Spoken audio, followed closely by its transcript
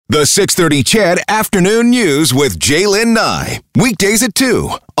The 6:30 CHED Afternoon News with Jaylen Nye. Weekdays at 2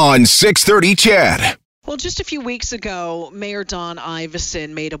 on 6:30 CHED. Well, just a few weeks ago, Mayor Don Iveson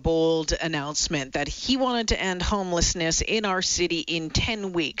made a bold announcement that he wanted to end homelessness in our city in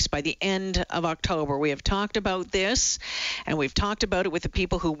 10 weeks by the end of October. We have talked about this, and we've talked about it with the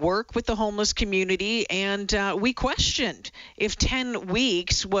people who work with the homeless community, and we questioned if 10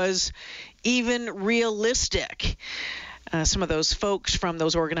 weeks was even realistic. Some of those folks from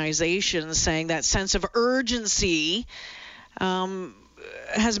those organizations saying that sense of urgency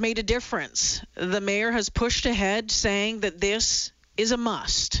has made a difference. The mayor has pushed ahead saying that this is a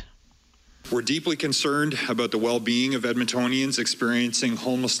must. We're deeply concerned about the well-being of Edmontonians experiencing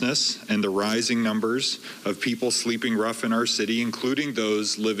homelessness and the rising numbers of people sleeping rough in our city, including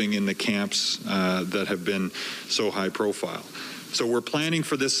those living in the camps that have been so high profile. So we're planning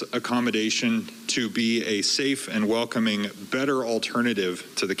for this accommodation to be a safe and welcoming, better alternative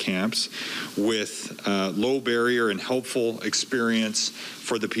to the camps with low barrier and helpful experience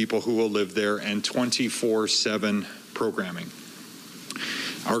for the people who will live there and 24/7 programming.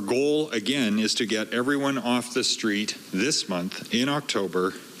 Our goal, again, is to get everyone off the street this month in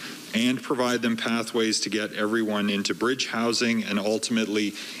October and provide them pathways to get everyone into bridge housing and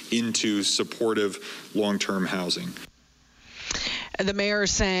ultimately into supportive long-term housing. The mayor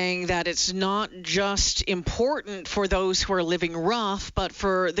is saying that it's not just important for those who are living rough, but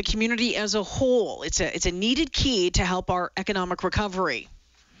for the community as a whole. It's a needed key to help our economic recovery.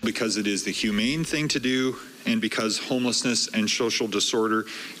 Because it is the humane thing to do, and because homelessness and social disorder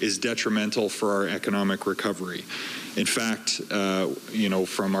is detrimental for our economic recovery. In fact,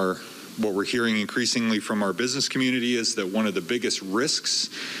 from what we're hearing increasingly from our business community is that one of the biggest risks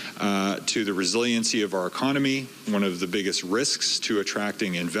to the resiliency of our economy, one of the biggest risks to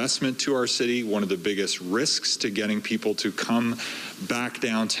attracting investment to our city, one of the biggest risks to getting people to come back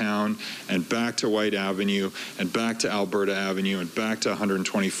downtown and back to White Avenue and back to Alberta Avenue and back to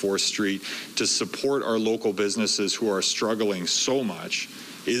 124th Street to support our local businesses who are struggling so much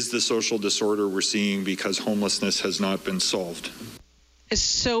is the social disorder we're seeing because homelessness has not been solved.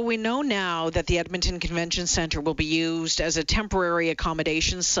 So we know now that the Edmonton Convention Centre will be used as a temporary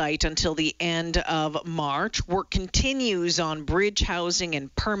accommodation site until the end of March. Work continues on bridge housing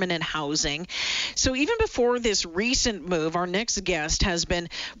and permanent housing. So even before this recent move, our next guest has been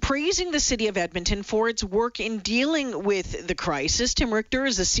praising the City of Edmonton for its work in dealing with the crisis. Tim Richter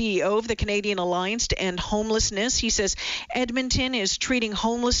is the CEO of the Canadian Alliance to End Homelessness. He says Edmonton is treating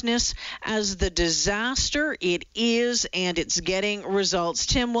homelessness as the disaster it is, and it's getting results.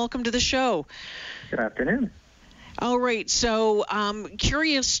 Tim, welcome to the show. Good afternoon. All right, so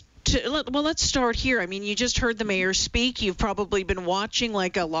curious let's start here. I mean, you just heard the mayor speak. You've probably been watching,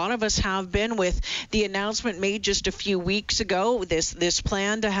 like a lot of us have been, with the announcement made just a few weeks ago, this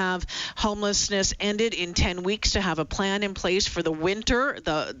plan to have homelessness ended in 10 weeks, to have a plan in place for the winter.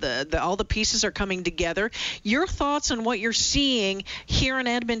 All the pieces are coming together. Your thoughts on what you're seeing here in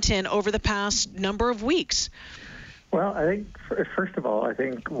Edmonton over the past number of weeks? Well, I think, first of all, I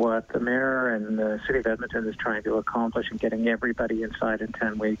think what the mayor and the City of Edmonton is trying to accomplish in getting everybody inside in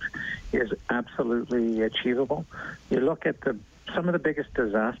 10 weeks is absolutely achievable. You look at some of the biggest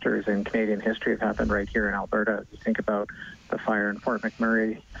disasters in Canadian history have happened right here in Alberta. You think about the fire in Fort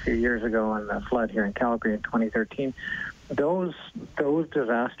McMurray a few years ago and the flood here in Calgary in 2013. Those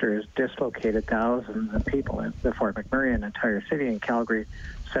disasters dislocated thousands of people. The Fort McMurray, an entire city, in Calgary,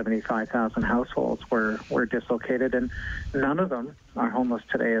 75,000 households were dislocated, and none of them are homeless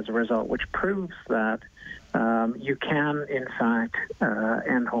today as a result, which proves that you can, in fact,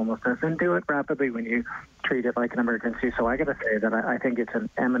 end homelessness and do it rapidly when you treat it like an emergency. So I got to say that I think it's an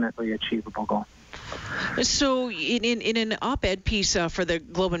eminently achievable goal. So in an op-ed piece for the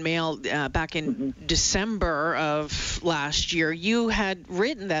Globe and Mail back in December of last year, you had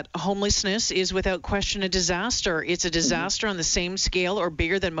written that homelessness is without question a disaster. It's a disaster on the same scale or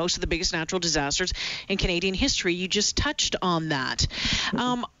bigger than most of the biggest natural disasters in Canadian history. You just touched on that.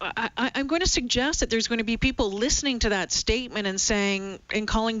 I'm going to suggest that there's going to be people listening to that statement and saying, and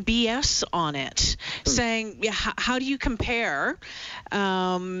calling BS on it, saying, yeah, how do you compare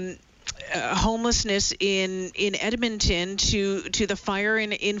homelessness in Edmonton to the fire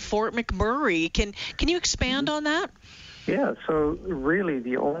in Fort McMurray? Can you expand on that? Yeah, so really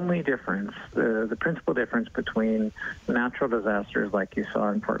the only difference, the principal difference between natural disasters like you saw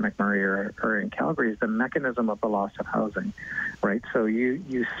in Fort McMurray or in Calgary is the mechanism of the loss of housing, right? So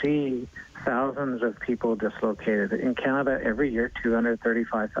you see thousands of people dislocated. In Canada, every year,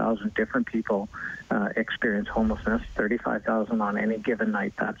 235,000 different people experience homelessness, 35,000 on any given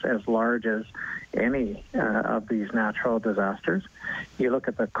night. That's as large as any of these natural disasters. You look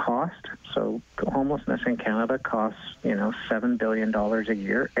at the cost. So homelessness in Canada costs, $7 billion a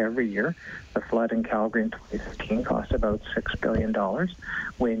year, every year. The flood in Calgary in 2015 cost about $6 billion.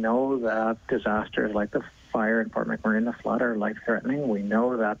 We know that disasters like the fire in Fort McMurray and the flood are life-threatening. We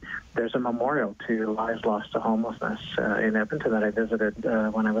know that there's a memorial to lives lost to homelessness in Edmonton that I visited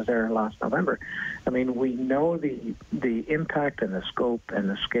when I was there last November. I mean, we know the impact and the scope and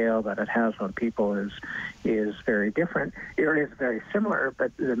the scale that it has on people is very different. It is very similar,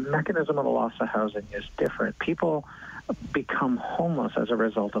 but the mechanism of the loss of housing is different. People become homeless as a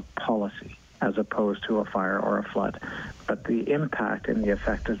result of policy as opposed to a fire or a flood, but the impact and the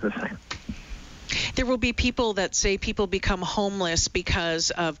effect is the same. There will be people that say people become homeless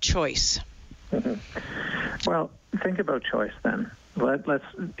because of choice. Mm-hmm. Well, think about choice then. Let's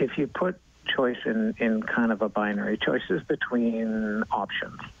if you put choice in kind of a binary, choices between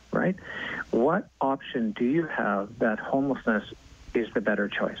options, right? What option do you have that homelessness is the better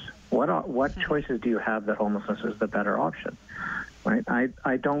choice? What choices do you have that homelessness is the better option? Right?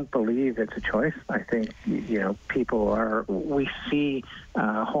 I don't believe it's a choice. I think, we see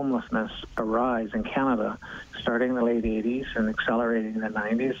homelessness arise in Canada starting in the late 80s and accelerating in the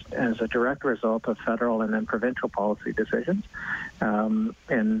 90s as a direct result of federal and then provincial policy decisions. I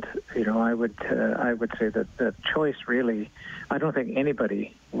would say that choice really, I don't think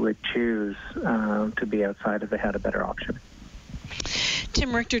anybody would choose to be outside if they had a better option.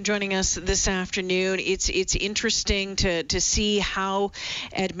 Tim Richter joining us this afternoon. It's interesting to see how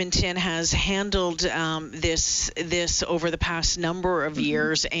Edmonton has handled this over the past number of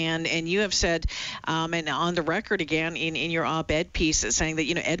years, and you have said, and on the record again in your op-ed piece, saying that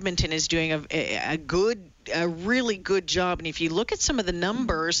Edmonton is doing a really good job. And if you look at some of the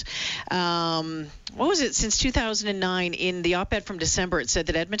numbers, what was it, since 2009, in the op-ed from December, it said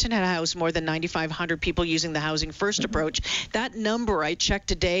that Edmonton had housed more than 9,500 people using the Housing First approach. That number I checked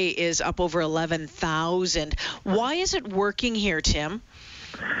today is up over 11,000. Why is it working here, Tim?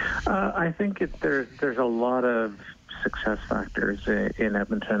 I think there's a lot of success factors in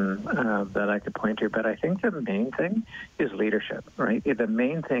Edmonton that I could point to, but I think the main thing is leadership, right? The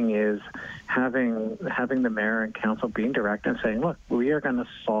main thing is having the mayor and council being direct and saying, look, we are going to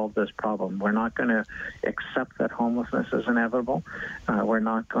solve this problem. We're not going to accept that homelessness is inevitable. We're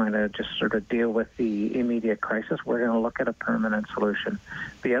not going to just sort of deal with the immediate crisis. We're going to look at a permanent solution.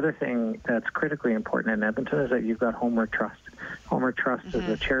 The other thing that's critically important in Edmonton is that you've got Homeward Trust. Homeward Trust is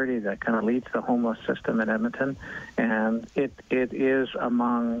a charity that kind of leads the homeless system in Edmonton, and it is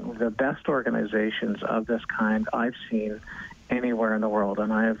among the best organizations of this kind I've seen anywhere in the world.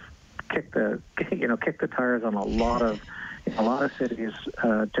 And I've kicked the tires on a lot of cities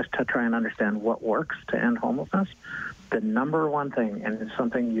just to try and understand what works to end homelessness. The number one thing, and it's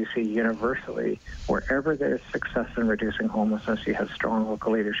something you see universally, wherever there's success in reducing homelessness, you have strong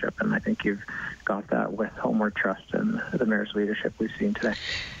local leadership. And I think you've got that with Homeward Trust and the mayor's leadership we've seen today.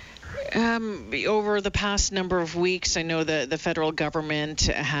 Over the past number of weeks, I know the federal government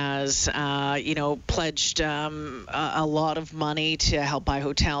has, pledged a lot of money to help buy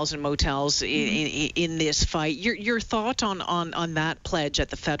hotels and motels in this fight. Your thought on that pledge at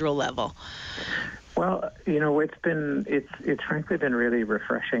the federal level? Well, it's frankly been really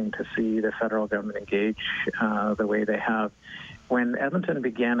refreshing to see the federal government engage the way they have. When Edmonton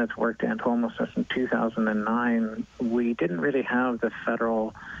began its work to end homelessness in 2009, we didn't really have the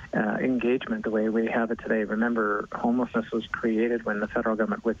federal engagement the way we have it today. Remember, homelessness was created when the federal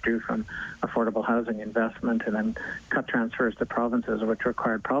government withdrew from affordable housing investment and then cut transfers to provinces, which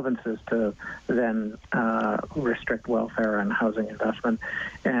required provinces to then restrict welfare and housing investment.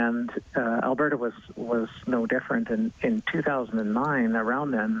 And Alberta was no different. And in 2009,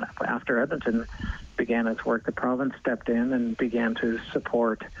 around then, after Edmonton began its work, the province stepped in and began to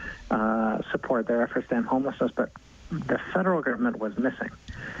support their efforts to end homelessness, but the federal government was missing.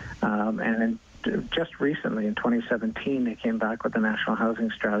 Just recently, in 2017, they came back with the National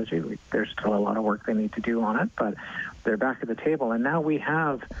Housing Strategy. There's still a lot of work they need to do on it, but they're back at the table. And now we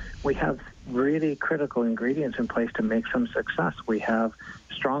have really critical ingredients in place to make some success. We have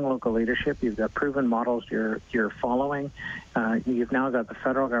strong local leadership. You've got proven models you're following. You've now got the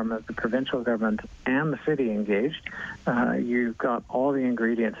federal government, the provincial government, and the city engaged. You've got all the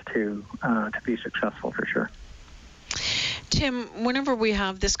ingredients to be successful for sure. Tim, whenever we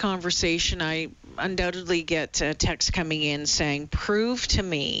have this conversation, I undoubtedly get texts coming in saying, prove to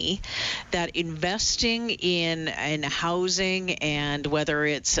me that investing in housing, and whether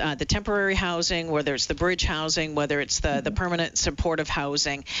it's the temporary housing, whether it's the bridge housing, whether it's the permanent supportive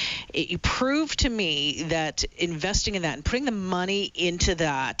housing, you prove to me that investing in that and putting the money into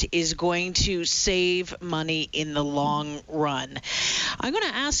that is going to save money in the long run. I'm going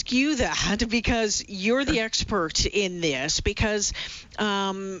to ask you that because you're the expert in this, because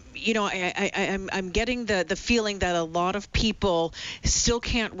I'm getting the feeling that a lot of people still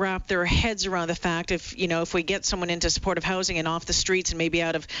can't wrap their heads around the fact if we get someone into supportive housing and off the streets and maybe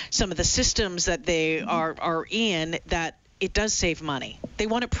out of some of the systems that they are in, that it does save money. They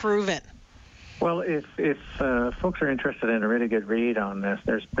want it proven. Well, if folks are interested in a really good read on this,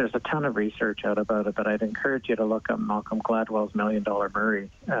 there's a ton of research out about it, but I'd encourage you to look up Malcolm Gladwell's $1 Million Murray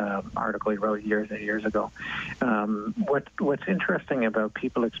article he wrote years and years ago. What's interesting about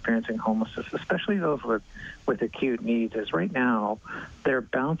people experiencing homelessness, especially those with acute needs, is right now they're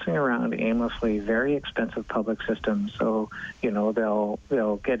bouncing around aimlessly very expensive public systems. So they'll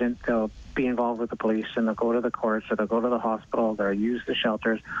be involved with the police, and they'll go to the courts, or they'll go to the hospital, they'll use the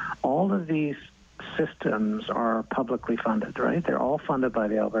shelters. All of these systems are publicly funded, right? They're all funded by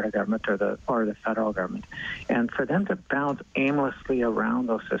the Alberta government or the federal government. And for them to bounce aimlessly around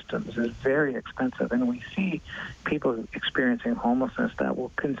those systems is very expensive. And we see people experiencing homelessness that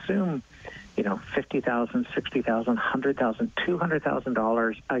will consume, $50,000, $60,000, $100,000,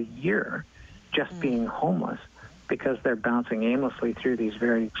 $200,000 a year just being homeless, because they're bouncing aimlessly through these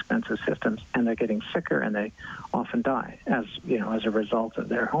very expensive systems, and they're getting sicker, and they often die as a result of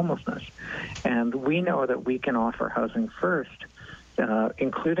their homelessness. And we know that we can offer housing first,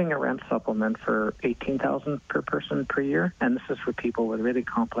 including a rent supplement for $18,000 per person per year, and this is for people with really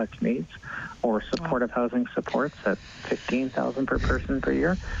complex needs, or supportive housing supports at $15,000 per person per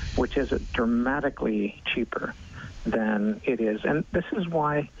year, which is dramatically cheaper than it is. And this is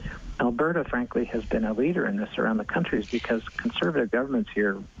why Alberta, frankly, has been a leader in this around the country, is because conservative governments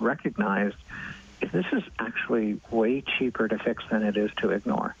here recognized this is actually way cheaper to fix than it is to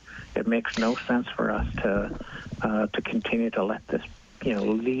ignore. It makes no sense for us to continue to let this,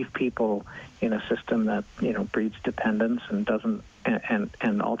 leave people in a system that, breeds dependence and doesn't,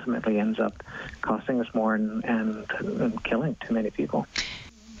 and ultimately ends up costing us more and killing too many people.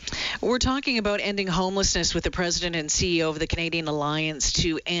 We're talking about ending homelessness with the president and CEO of the Canadian Alliance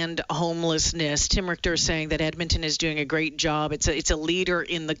to End Homelessness. Tim Richter is saying that Edmonton is doing a great job. It's a leader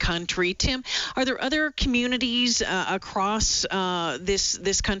in the country. Tim, are there other communities across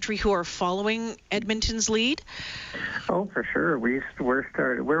this country who are following Edmonton's lead? Oh, for sure.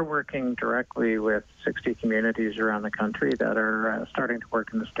 We're working directly with 60 communities around the country that are starting to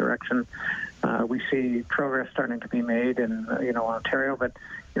work in this direction. We see progress starting to be made in Ontario, but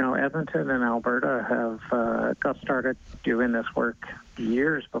Edmonton and Alberta have got started doing this work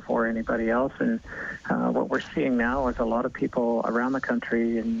years before anybody else, and what we're seeing now is a lot of people around the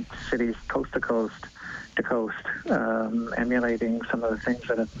country in cities coast to coast emulating some of the things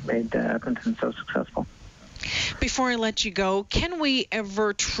that have made Edmonton so successful. Before I let you go, can we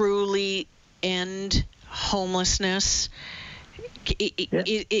ever truly end homelessness?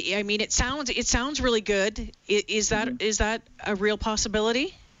 I mean, it sounds really good. Is that a real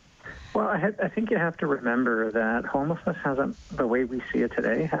possibility? Well, I think you have to remember that homelessness the way we see it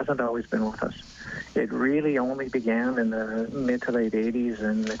today, hasn't always been with us. It really only began in the mid to late 80s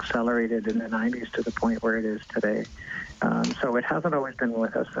and accelerated in the 90s to the point where it is today. So it hasn't always been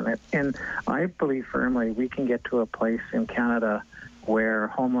with us. And I believe firmly we can get to a place in Canada where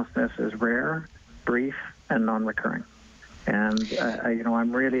homelessness is rare, brief, and non-recurring. And,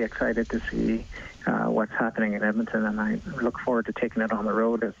 I'm really excited to see what's happening in Edmonton, and I look forward to taking it on the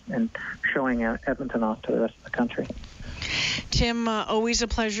road and showing Edmonton off to the rest of the country. Tim, always a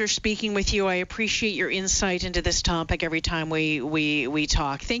pleasure speaking with you. I appreciate your insight into this topic every time we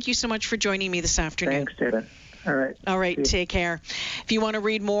talk. Thank you so much for joining me this afternoon. Thanks, Jada. All right. Take care. If you want to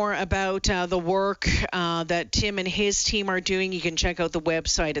read more about the work that Tim and his team are doing, you can check out the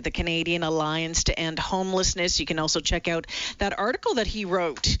website at the Canadian Alliance to End Homelessness. You can also check out that article that he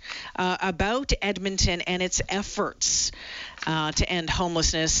wrote about Edmonton and its efforts to end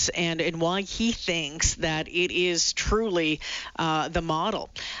homelessness, and why he thinks that it is truly the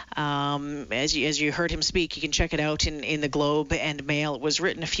model. As you heard him speak, you can check it out in the Globe and Mail. It was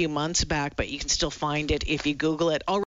written a few months back, but you can still find it if you Google it.